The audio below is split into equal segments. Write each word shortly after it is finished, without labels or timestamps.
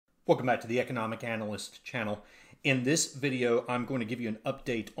Welcome back to the Economic Analyst channel. In this video, I'm going to give you an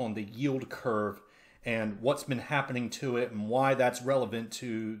update on the yield curve and what's been happening to it and why that's relevant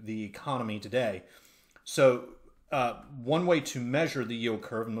to the economy today. So one way to measure the yield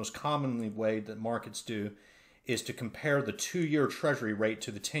curve, and most commonly way that markets do, is to compare the 2-year Treasury rate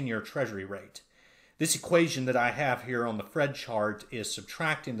to the 10-year Treasury rate. This equation that I have here on the Fred chart is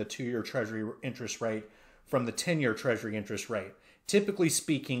subtracting the 2-year Treasury interest rate from the 10-year Treasury interest rate. Typically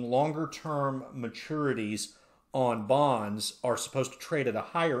speaking, longer-term maturities on bonds are supposed to trade at a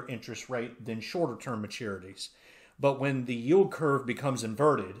higher interest rate than shorter-term maturities. But when the yield curve becomes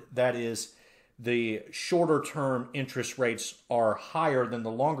inverted, that is, the shorter-term interest rates are higher than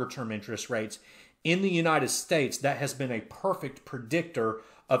the longer-term interest rates, in the United States, that has been a perfect predictor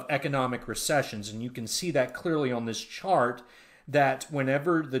of economic recessions. And you can see that clearly on this chart, that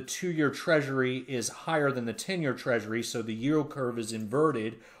whenever the 2-year Treasury is higher than the 10-year Treasury, so the yield curve is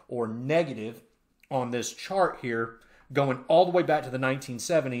inverted or negative on this chart here, going all the way back to the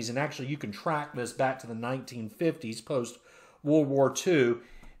 1970s, and actually you can track this back to the 1950s, post-World War II,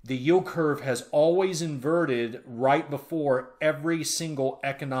 the yield curve has always inverted right before every single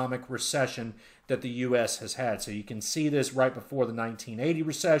economic recession that the U.S. has had. So you can see this right before the 1980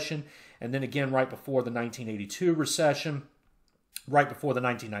 recession, and then again right before the 1982 recession, right before the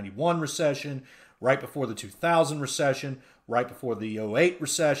 1991 recession, right before the 2000 recession, right before the 2008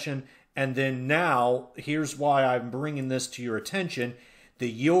 recession, and then now, here's why I'm bringing this to your attention,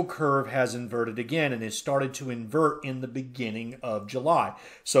 the yield curve has inverted again, and it started to invert in the beginning of July.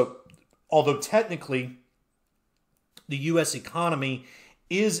 So, although technically the U.S. economy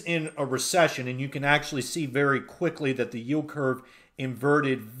is in a recession, and you can actually see very quickly that the yield curve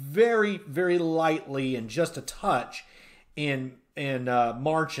inverted very, very lightly and just a touch in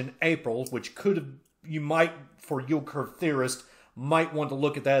March and April, which could have, you might, for yield curve theorists, might want to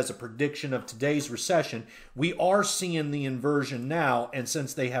look at that as a prediction of today's recession. We are seeing the inversion now, and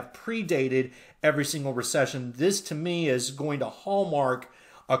since they have predated every single recession, this to me is going to hallmark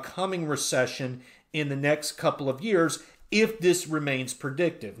a coming recession in the next couple of years if this remains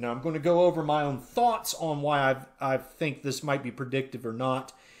predictive. Now, I'm going to go over my own thoughts on why I think this might be predictive or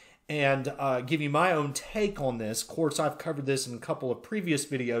not, and give you my own take on this. Of course, I've covered this in a couple of previous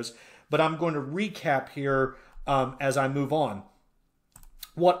videos, but I'm going to recap here as I move on.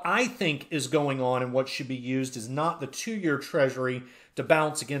 What I think is going on and what should be used is not the 2-year Treasury to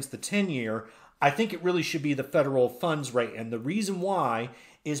balance against the 10-year. I think it really should be the federal funds rate. And the reason why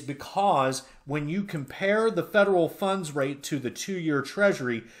is because when you compare the federal funds rate to the 2-year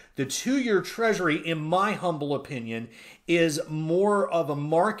Treasury, the 2-year Treasury, in my humble opinion, is more of a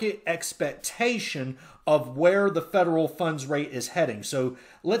market expectation of where the federal funds rate is heading. So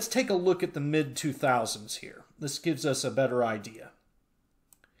let's take a look at the mid-2000s here. This gives us a better idea.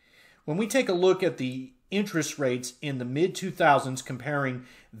 When we take a look at the interest rates in the mid-2000s, comparing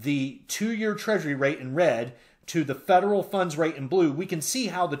the 2-year Treasury rate in red to the federal funds rate in blue, we can see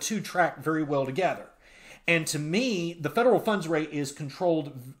how the two track very well together. And to me, the federal funds rate is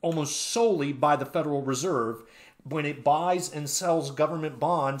controlled almost solely by the Federal Reserve when it buys and sells government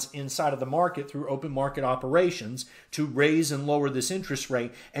bonds inside of the market through open market operations to raise and lower this interest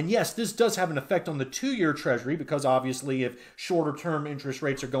rate. And yes, this does have an effect on the 2-year Treasury, because obviously if shorter term interest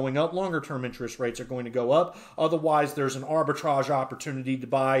rates are going up, longer term interest rates are going to go up. Otherwise, there's an arbitrage opportunity to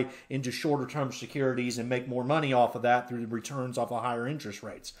buy into shorter term securities and make more money off of that through the returns off of higher interest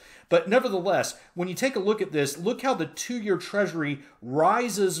rates. But nevertheless, when you take a look at this, look how the 2-year Treasury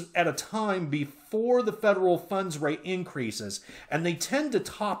rises at a time before the federal funds rate increases, and they tend to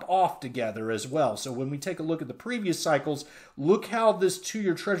top off together as well. So when we take a look at the previous cycles, look how this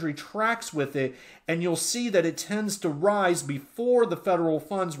 2-year Treasury tracks with it, and you'll see that it tends to rise before the federal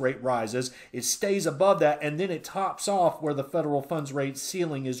funds rate rises. It stays above that, and then it tops off where the federal funds rate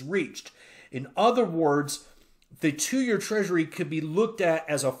ceiling is reached. In other words, the 2-year Treasury could be looked at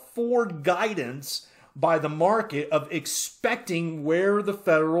as a forward guidance by the market of expecting where the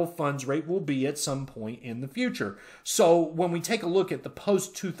federal funds rate will be at some point in the future. So when we take a look at the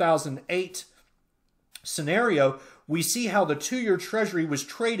post-2008 scenario, we see how the 2-year Treasury was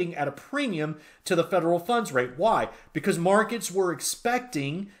trading at a premium to the federal funds rate. Why? Because markets were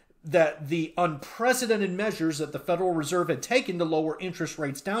expecting that the unprecedented measures that the Federal Reserve had taken to lower interest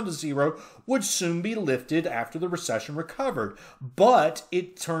rates down to zero would soon be lifted after the recession recovered. But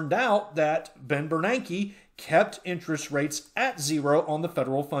it turned out that Ben Bernanke, kept interest rates at zero on the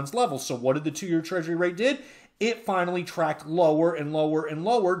federal funds level. So what did the 2-year Treasury rate did? It finally tracked lower and lower and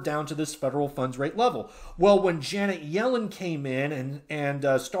lower down to this federal funds rate level. Well, when Janet Yellen came in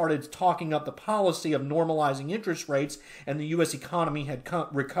and started talking up the policy of normalizing interest rates, and the U.S. economy had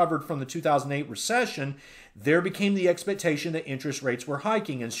recovered from the 2008 recession, there became the expectation that interest rates were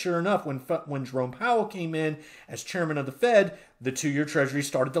hiking. And sure enough, when Jerome Powell came in as chairman of the Fed, the 2-year Treasury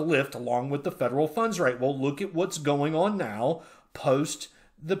started to lift along with the federal funds rate. Well, look at what's going on now post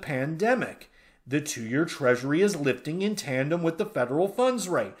the pandemic. The 2-year Treasury is lifting in tandem with the federal funds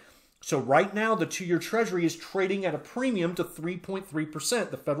rate. So right now, the 2-year Treasury is trading at a premium to 3.3%.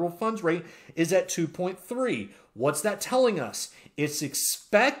 The federal funds rate is at 2.3. What's that telling us? It's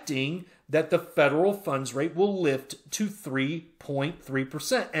expecting that the federal funds rate will lift to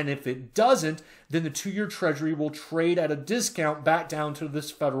 3.3%. And if it doesn't, then the 2-year Treasury will trade at a discount back down to this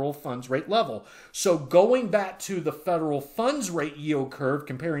federal funds rate level. So going back to the federal funds rate yield curve,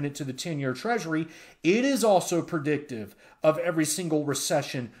 comparing it to the 10-year Treasury, it is also predictive of every single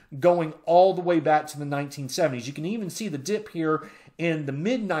recession going all the way back to the 1970s. You can even see the dip here in the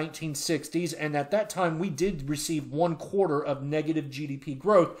mid-1960s, and at that time we did receive 1 quarter of negative GDP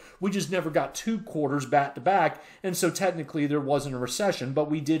growth. We just never got 2 quarters back to back, and so technically there wasn't a recession, but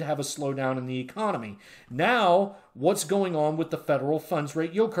we did have a slowdown in the economy. Now, what's going on with the federal funds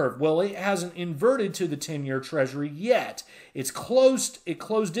rate yield curve? Well, it hasn't inverted to the 10-year Treasury yet. It closed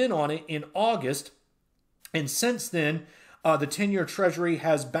in on it in August, and since then, the 10-year Treasury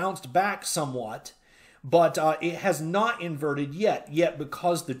has bounced back somewhat, but it has not inverted yet. Yet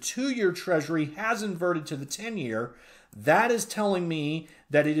because the 2-year Treasury has inverted to the 10-year, that is telling me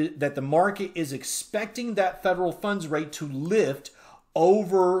that that the market is expecting that federal funds rate to lift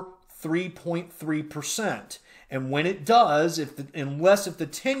over 3.3%. And when it does, unless the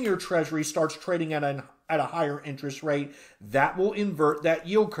 10-year Treasury starts trading at a higher interest rate, that will invert that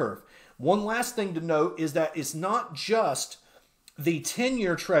yield curve. One last thing to note is that it's not just the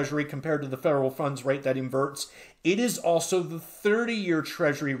 10-year Treasury compared to the federal funds rate that inverts. It is also the 30-year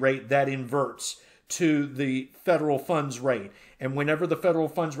Treasury rate that inverts to the federal funds rate. And whenever the federal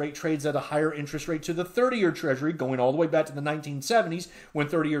funds rate trades at a higher interest rate to the 30-year Treasury, going all the way back to the 1970s, when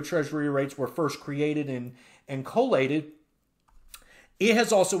 30-year Treasury rates were first created and collated, it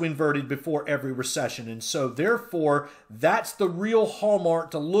has also inverted before every recession. And so therefore, that's the real hallmark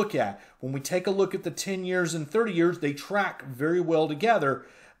to look at. When we take a look at the 10 years and 30 years, they track very well together.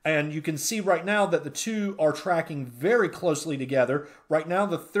 And you can see right now that the two are tracking very closely together. Right now,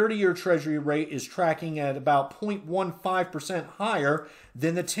 the 30-year Treasury rate is tracking at about 0.15% higher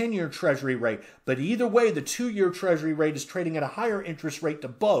than the 10-year Treasury rate. But either way, the 2-year Treasury rate is trading at a higher interest rate to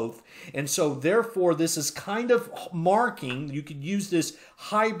both. And so therefore, this is kind of marking, you could use this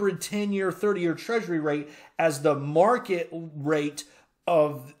hybrid 10-year, 30-year Treasury rate as the market rate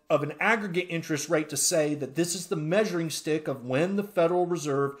of an aggregate interest rate to say that this is the measuring stick of when the Federal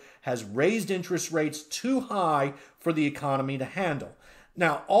Reserve has raised interest rates too high for the economy to handle.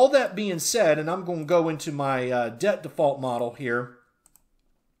 Now, all that being said, and I'm going to go into my debt default model here,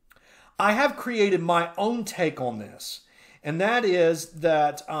 I have created my own take on this, and that is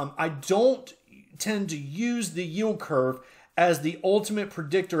that I don't tend to use the yield curve as the ultimate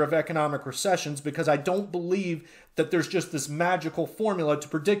predictor of economic recessions because I don't believe that there's just this magical formula to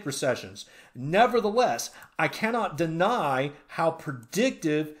predict recessions. Nevertheless, I cannot deny how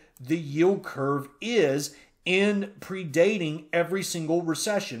predictive the yield curve is in predating every single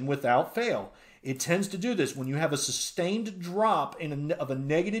recession without fail. It tends to do this when you have a sustained drop of a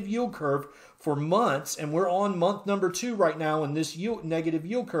negative yield curve for months, and we're on month number 2 right now in this negative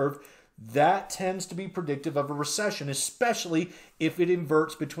yield curve. That tends to be predictive of a recession, especially if it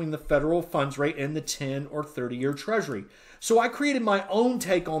inverts between the federal funds rate and the 10 or 30-year Treasury. So I created my own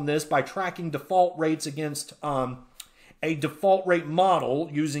take on this by tracking default rates against a default rate model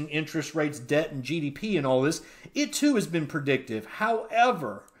using interest rates, debt, and GDP and all this. It too has been predictive.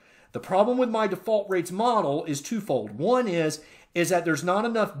 However, the problem with my default rates model is twofold. One is that there's not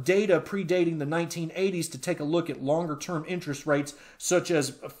enough data predating the 1980s to take a look at longer-term interest rates, such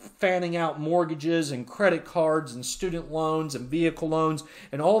as fanning out mortgages and credit cards and student loans and vehicle loans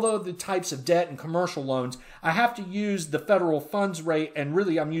and all the other types of debt and commercial loans. I have to use the federal funds rate, and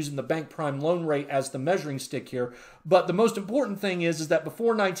really I'm using the bank prime loan rate as the measuring stick here. But the most important thing is that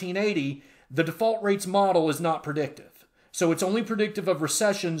before 1980, the default rates model is not predictive. So it's only predictive of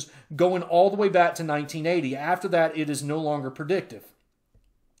recessions going all the way back to 1980. After that, it is no longer predictive.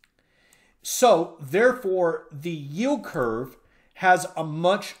 So, therefore, the yield curve has a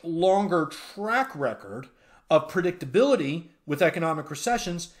much longer track record of predictability with economic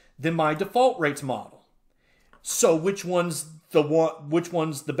recessions than my default rates model. So which one's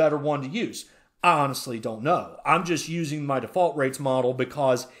the better one to use? I honestly don't know. I'm just using my default rates model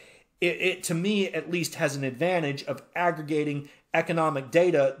because it to me at least has an advantage of aggregating economic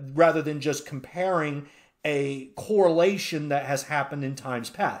data rather than just comparing a correlation that has happened in times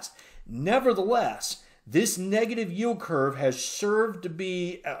past. Nevertheless, this negative yield curve has served to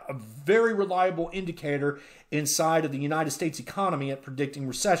be a very reliable indicator inside of the United States economy at predicting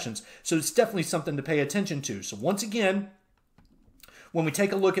recessions. So it's definitely something to pay attention to. So once again, when we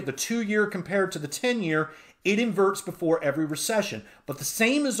take a look at the 2-year compared to the 10-year, it inverts before every recession. But the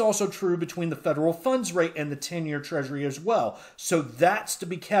same is also true between the federal funds rate and the 10-year treasury as well. So that's to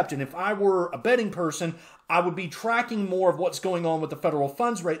be kept. And if I were a betting person, I would be tracking more of what's going on with the federal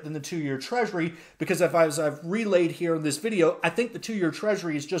funds rate than the 2-year treasury, because as I've relayed here in this video, I think the 2-year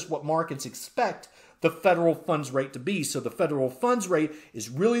treasury is just what markets expect the federal funds rate to be. So the federal funds rate is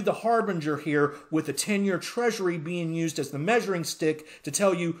really the harbinger here, with the 10-year treasury being used as the measuring stick to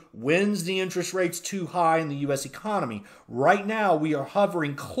tell you when's the interest rates too high in the U.S. economy. Right now, we are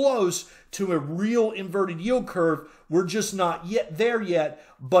hovering close to a real inverted yield curve. We're just not yet there yet.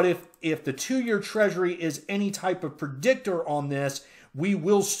 But if the 2-year treasury is any type of predictor on this, we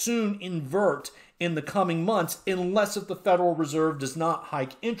will soon invert in the coming months, unless if the Federal Reserve does not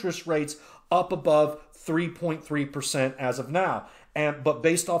hike interest rates up above 3.3% as of now. But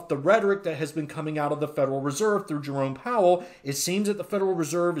based off the rhetoric that has been coming out of the Federal Reserve through Jerome Powell, it seems that the Federal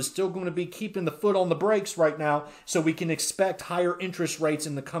Reserve is still going to be keeping the foot on the brakes right now, so we can expect higher interest rates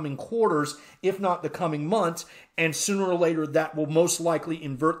in the coming quarters, if not the coming months, and sooner or later that will most likely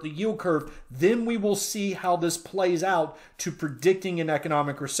invert the yield curve. Then we will see how this plays out to predicting an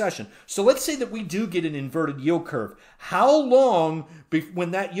economic recession. So let's say that we do get an inverted yield curve. How long,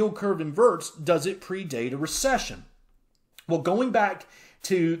 when that yield curve inverts, does it predate a recession? Well, going back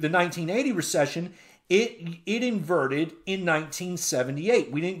to the 1980 recession, it inverted in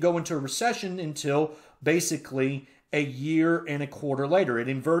 1978. We didn't go into a recession until basically a year and a quarter later. It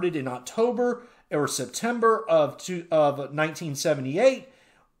inverted in October or September of 1978,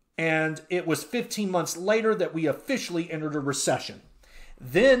 and it was 15 months later that we officially entered a recession.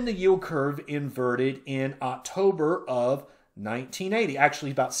 Then the yield curve inverted in October of 1980,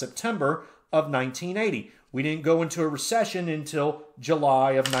 actually about September of 1980. We didn't go into a recession until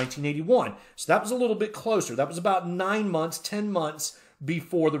July of 1981. So that was a little bit closer. That was about 9 months, 10 months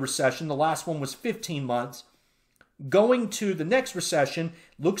before the recession. The last one was 15 months. Going to the next recession,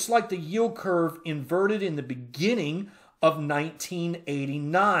 looks like the yield curve inverted in the beginning of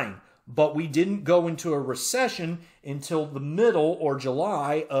 1989. But we didn't go into a recession until the middle or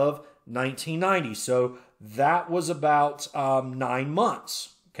July of 1990. So that was about 9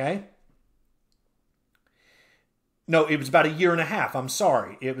 months, okay? No, it was about a year and a half. I'm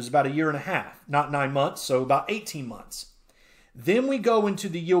sorry. It was about a year and a half, not 9 months, so about 18 months. Then we go into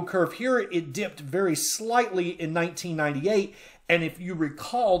the yield curve here. It dipped very slightly in 1998. And if you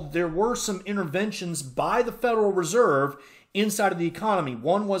recall, there were some interventions by the Federal Reserve inside of the economy.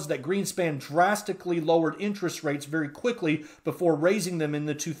 One was that Greenspan drastically lowered interest rates very quickly before raising them in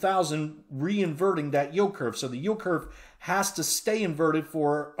the 2000, re-inverting that yield curve. So the yield curve has to stay inverted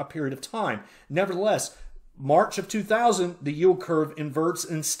for a period of time. Nevertheless, March of 2000, the yield curve inverts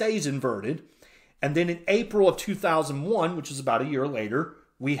and stays inverted. And then in April of 2001, which is about a year later,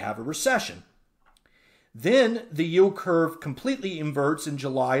 we have a recession. Then the yield curve completely inverts in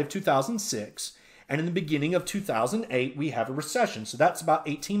July of 2006. And in the beginning of 2008, we have a recession. So that's about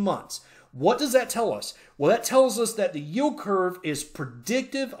 18 months. What does that tell us? Well, that tells us that the yield curve is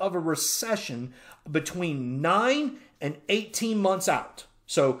predictive of a recession between 9 and 18 months out.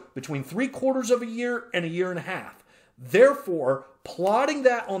 So between 3/4 of a year and a year and a half. Therefore, plotting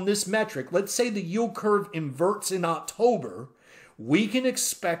that on this metric, let's say the yield curve inverts in October, we can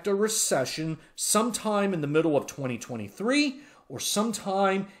expect a recession sometime in the middle of 2023 or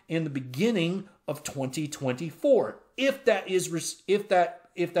sometime in the beginning of 2024, if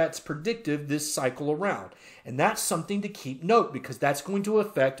that's predictive this cycle around. And that's something to keep note, because that's going to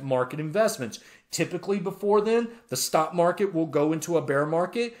affect market investments. Typically before then, the stock market will go into a bear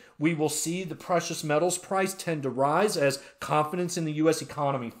market. We will see the precious metals price tend to rise as confidence in the U.S.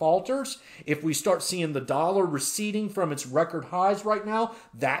 economy falters. If we start seeing the dollar receding from its record highs right now,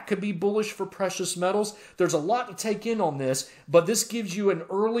 that could be bullish for precious metals. There's a lot to take in on this, but this gives you an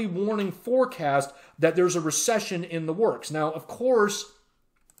early warning forecast that there's a recession in the works. Now, of course,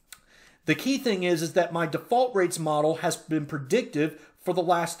 the key thing is that my default rates model has been predictive for the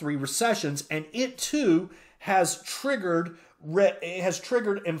last 3 recessions, and it too has triggered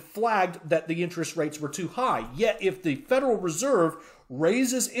and flagged that the interest rates were too high. Yet if the Federal Reserve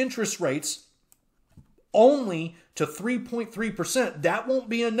raises interest rates only to 3.3%, that won't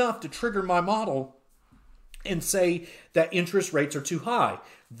be enough to trigger my model and say that interest rates are too high.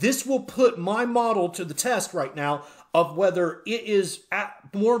 This will put my model to the test right now of whether it is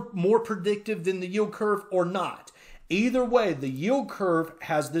more predictive than the yield curve or not. Either way, the yield curve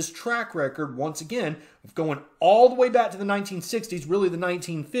has this track record, once again, of going all the way back to the 1960s, really the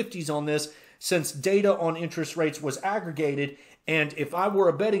 1950s on this, since data on interest rates was aggregated. And if I were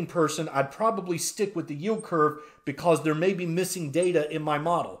a betting person, I'd probably stick with the yield curve because there may be missing data in my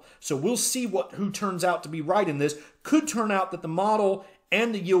model. So we'll see who turns out to be right in this. Could turn out that the model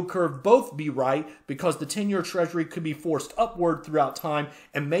and the yield curve both be right because the 10-year Treasury could be forced upward throughout time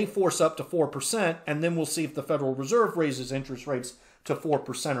and may force up to 4%. And then we'll see if the Federal Reserve raises interest rates to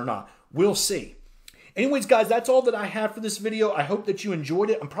 4% or not. We'll see. Anyways, guys, that's all that I have for this video. I hope that you enjoyed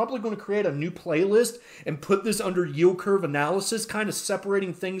it. I'm probably going to create a new playlist and put this under yield curve analysis, kind of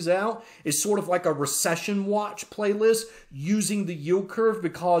separating things out. It's sort of like a recession watch playlist using the yield curve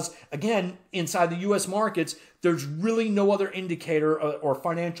because, again, inside the U.S. markets, there's really no other indicator or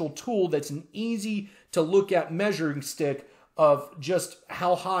financial tool that's an easy to look at measuring stick of just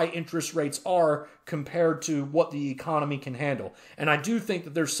how high interest rates are compared to what the economy can handle. And I do think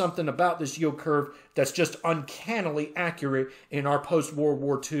that there's something about this yield curve that's just uncannily accurate in our post-World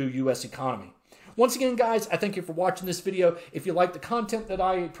War II U.S. economy. Once again, guys, I thank you for watching this video. If you like the content that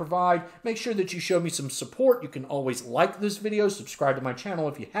I provide, make sure that you show me some support. You can always like this video, subscribe to my channel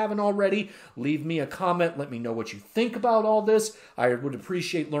if you haven't already, leave me a comment, let me know what you think about all this. I would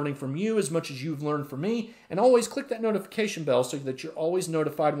appreciate learning from you as much as you've learned from me. And always click that notification bell so that you're always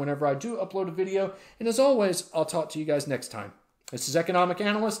notified whenever I do upload a video. And as always, I'll talk to you guys next time. This is Economic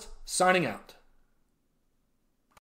Analyst, signing out.